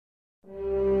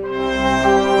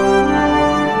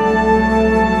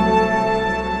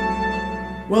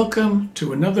Welcome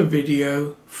to another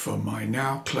video from my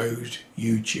now closed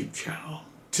YouTube channel.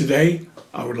 Today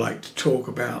I would like to talk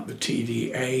about the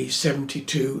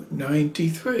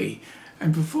TDA7293,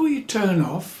 and before you turn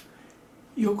off,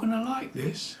 you're going to like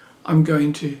this. I'm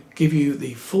going to give you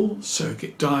the full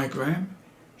circuit diagram,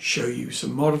 show you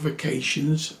some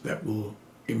modifications that will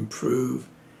improve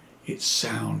its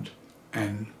sound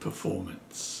and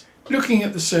performance. Looking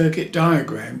at the circuit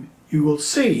diagram, you will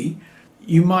see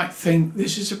you might think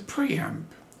this is a preamp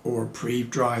or a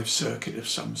pre-drive circuit of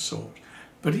some sort,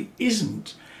 but it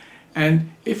isn't.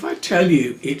 And if I tell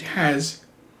you it has,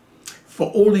 for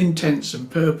all intents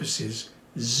and purposes,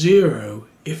 zero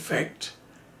effect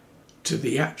to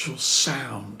the actual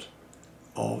sound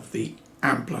of the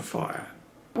amplifier.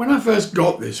 When I first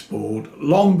got this board,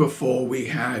 long before we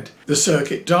had the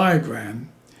circuit diagram,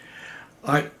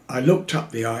 I looked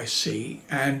up the IC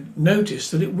and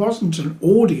noticed that it wasn't an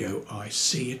audio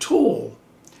IC at all.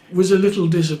 I was a little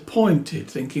disappointed,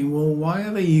 thinking, well, why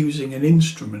are they using an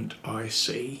instrument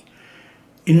IC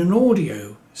in an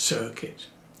audio circuit?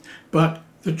 But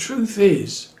the truth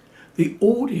is, the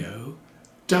audio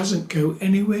doesn't go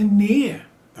anywhere near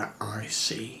that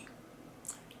IC.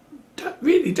 That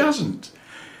really doesn't.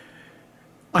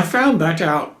 I found that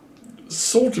out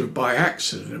sort of by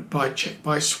accident by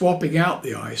swapping out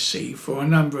the IC for a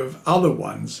number of other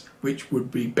ones which would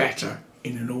be better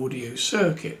in an audio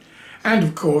circuit, and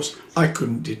of course I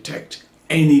couldn't detect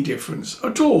any difference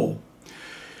at all,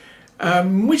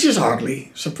 which is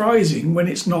hardly surprising when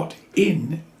it's not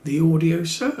in the audio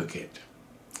circuit.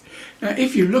 Now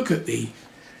if you look at the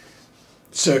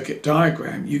circuit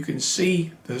diagram, you can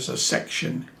see there's a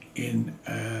section in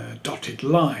a dotted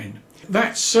line.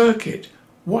 That circuit,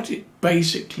 what it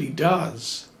basically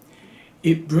does,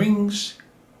 it brings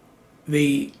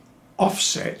the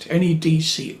offset, any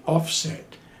DC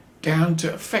offset, down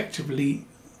to effectively,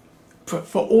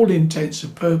 for all intents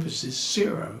and purposes,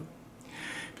 zero.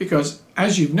 Because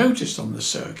as you've noticed on the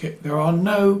circuit, there are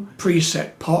no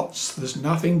preset pots, there's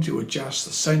nothing to adjust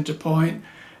the center point,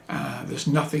 there's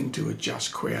nothing to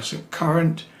adjust quiescent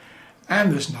current,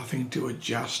 and there's nothing to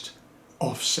adjust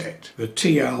offset, the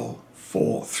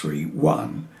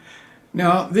TL431.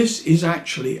 Now this is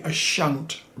actually a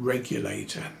shunt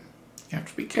regulator. You have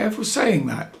to be careful saying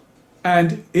that.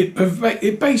 And it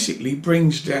basically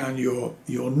brings down your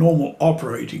normal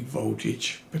operating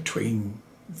voltage between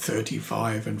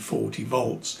 35 and 40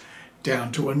 volts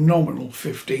down to a nominal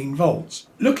 15 volts.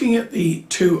 Looking at the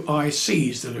two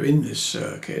ICs that are in this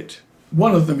circuit,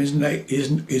 one of them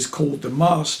is called the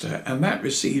master, and that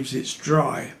receives its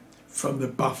drive from the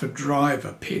buffer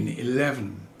driver pin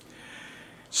 11.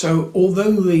 So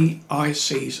although the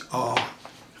ICs are,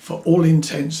 for all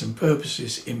intents and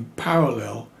purposes, in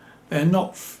parallel, they're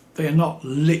not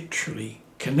literally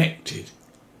connected,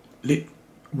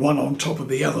 one on top of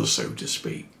the other, so to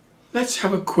speak. Let's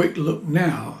have a quick look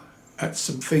now at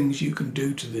some things you can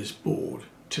do to this board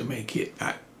to make it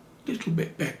that little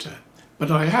bit better.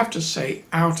 But I have to say,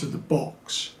 out of the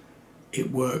box, it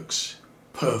works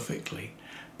perfectly.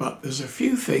 But there's a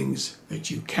few things that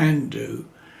you can do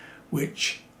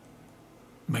which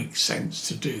make sense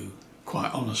to do,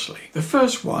 quite honestly. The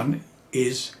first one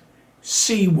is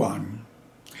C1.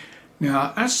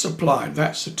 Now, as supplied,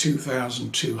 that's a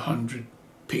 2200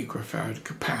 picofarad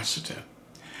capacitor,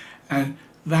 and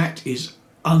that is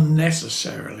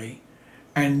unnecessarily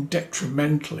and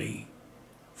detrimentally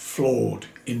flawed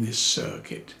in this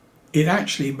circuit. It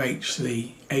actually makes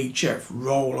the HF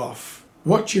roll off.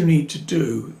 What you need to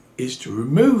do is to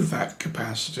remove that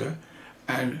capacitor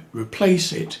and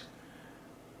replace it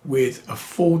with a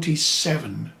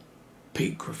 47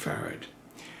 picofarad.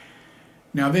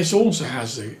 Now this also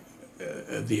has the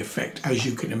effect, as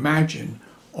you can imagine,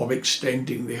 of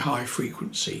extending the high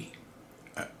frequency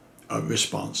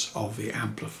response of the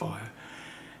amplifier,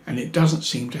 and it doesn't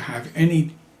seem to have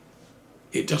any,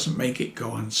 it doesn't make it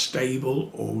go unstable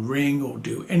or ring or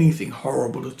do anything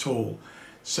horrible at all.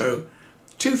 So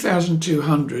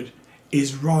 2200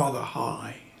 is rather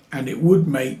high, and it would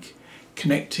make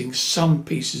connecting some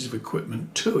pieces of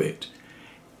equipment to it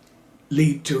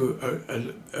lead to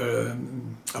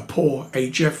a poor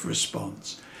HF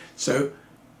response. So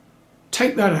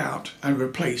take that out and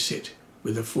replace it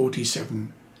with a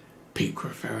 47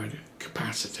 picofarad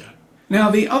capacitor. Now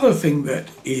the other thing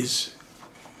that is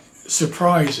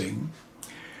surprising,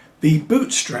 the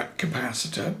bootstrap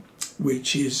capacitor,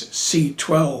 which is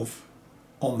C12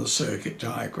 on the circuit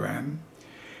diagram,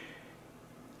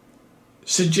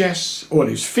 suggests, or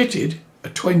is fitted, a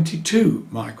 22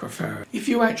 microfarad. If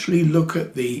you actually look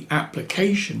at the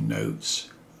application notes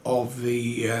of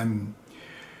the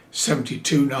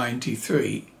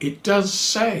TDA7293, it does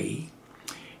say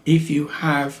if you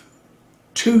have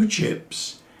 2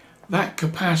 chips, that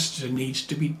capacitor needs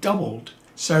to be doubled.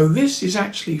 So this is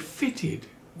actually fitted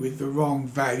with the wrong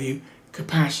value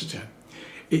capacitor.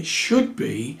 It should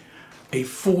be a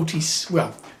 40,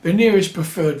 well, the nearest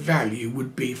preferred value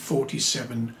would be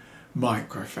 47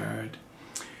 microfarad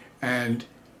and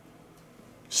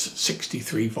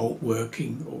 63 volt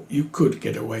working, or you could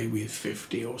get away with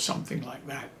 50 or something like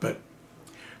that, but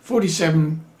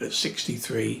 47 at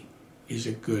 63 is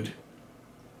a good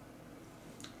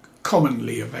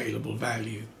commonly available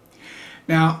value.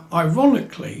 Now,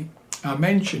 ironically, I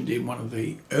mentioned in one of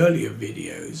the earlier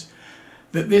videos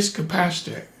that this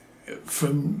capacitor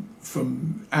from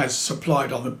as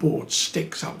supplied on the board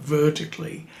sticks up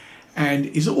vertically and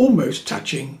is almost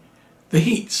touching the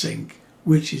heat sink,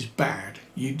 which is bad.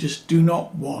 You just do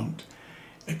not want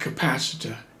a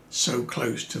capacitor so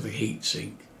close to the heat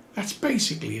sink. That's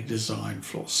basically a design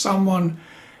flaw. Someone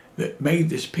that made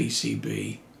this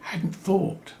PCB hadn't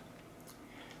thought.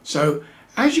 So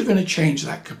as you're going to change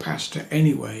that capacitor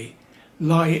anyway,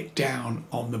 lie it down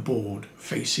on the board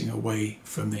facing away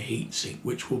from the heatsink,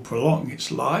 which will prolong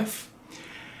its life,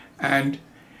 and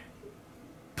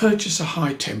purchase a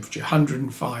high temperature,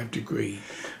 105 degrees.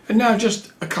 And now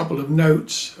just a couple of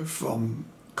notes from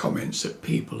comments that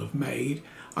people have made.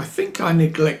 I think I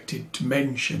neglected to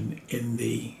mention in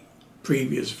the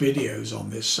previous videos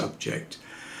on this subject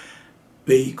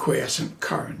the quiescent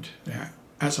current. Now,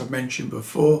 as I've mentioned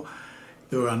before,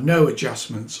 there are no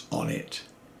adjustments on it,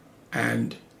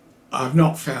 and I've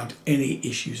not found any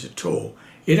issues at all.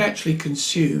 It actually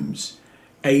consumes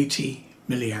 80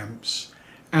 milliamps,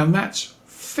 and that's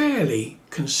fairly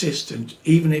consistent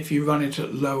even if you run it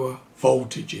at lower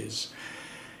voltages.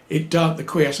 The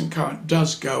quiescent current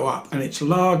does go up, and it's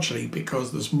largely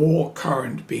because there's more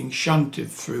current being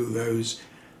shunted through those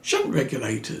shunt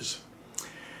regulators.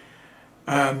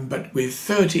 But with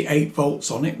 38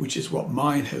 volts on it, which is what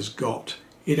mine has got,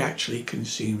 it actually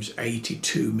consumes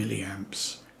 82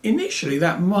 milliamps. Initially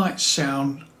that might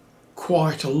sound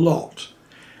quite a lot,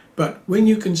 but when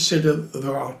you consider that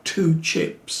there are 2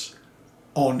 chips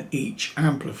on each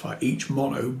amplifier, each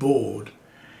mono board,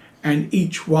 and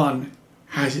each one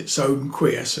has its own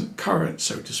quiescent current,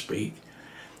 so to speak.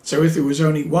 So if there was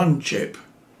only 1 chip,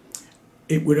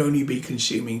 it would only be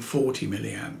consuming 40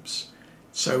 milliamps.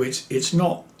 So it's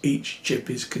not each chip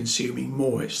is consuming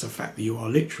more, it's the fact that you are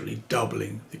literally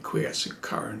doubling the quiescent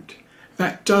current.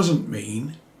 That doesn't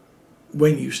mean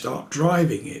when you start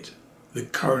driving it, the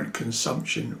current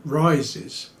consumption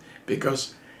rises,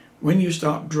 because when you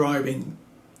start driving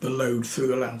the load through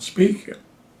the loudspeaker,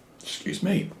 excuse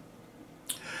me,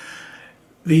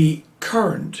 the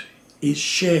current is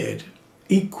shared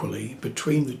equally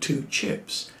between the 2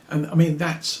 chips. And I mean,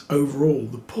 that's overall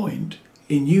the point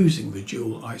in using the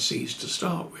dual ICs to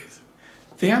start with.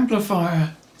 The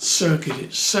amplifier circuit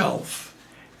itself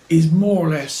is more or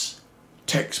less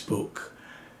textbook.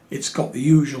 It's got the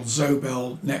usual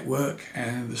Zobel network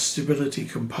and the stability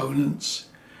components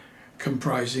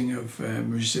comprising of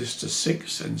resistor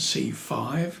 6 and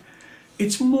C5.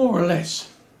 It's more or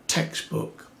less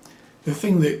textbook. The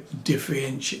thing that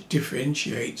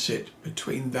differentiates it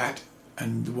between that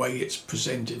and the way it's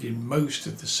presented in most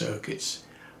of the circuits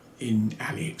in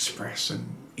AliExpress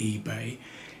and eBay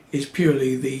is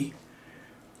purely the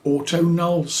auto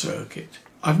null circuit.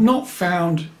 I've not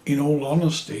found, in all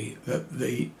honesty, that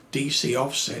the DC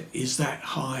offset is that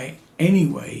high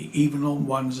anyway, even on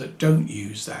ones that don't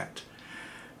use that.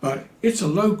 But it's a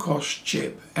low-cost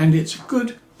chip, and it's a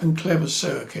good and clever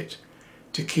circuit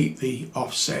to keep the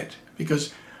offset,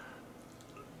 because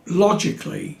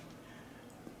logically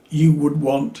you would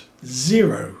want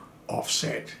 0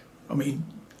 offset. I mean,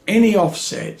 any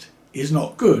offset is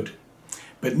not good,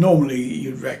 but normally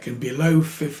you'd reckon below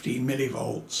 50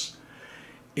 millivolts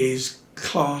is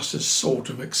classed as sort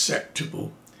of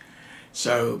acceptable.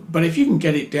 So, but if you can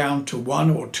get it down to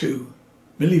 1 or 2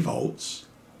 millivolts,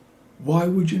 why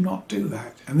would you not do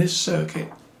that? And this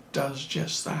circuit does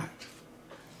just that.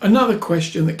 Another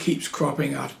question that keeps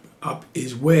cropping up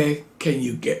is, where can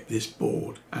you get this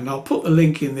board? And I'll put the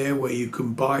link in there where you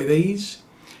can buy these.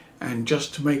 And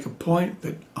just to make a point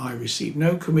that I receive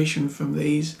no commission from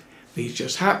these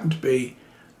just happen to be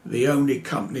the only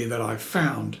company that I've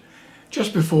found.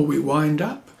 Just before we wind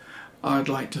up, I'd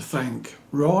like to thank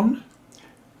Ron,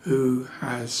 who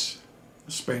has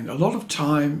spent a lot of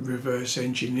time reverse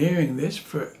engineering this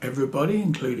for everybody,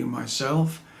 including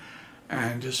myself,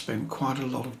 and has spent quite a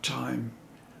lot of time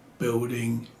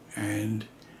building and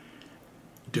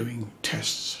doing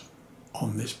tests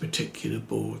on this particular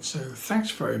board. So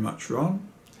thanks very much, Ron.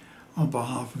 on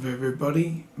behalf of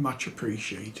everybody, much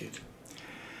appreciated.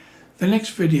 The next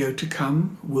video to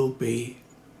come will be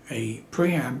a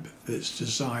preamp that's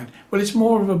designed, well, it's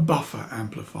more of a buffer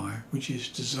amplifier, which is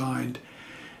designed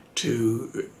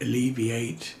to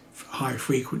alleviate high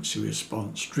frequency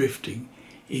response drifting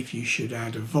if you should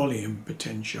add a volume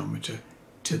potentiometer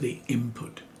to the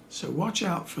input. So watch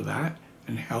out for that,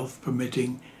 and health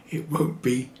permitting, it won't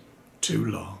be too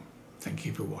long. Thank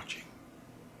you for watching.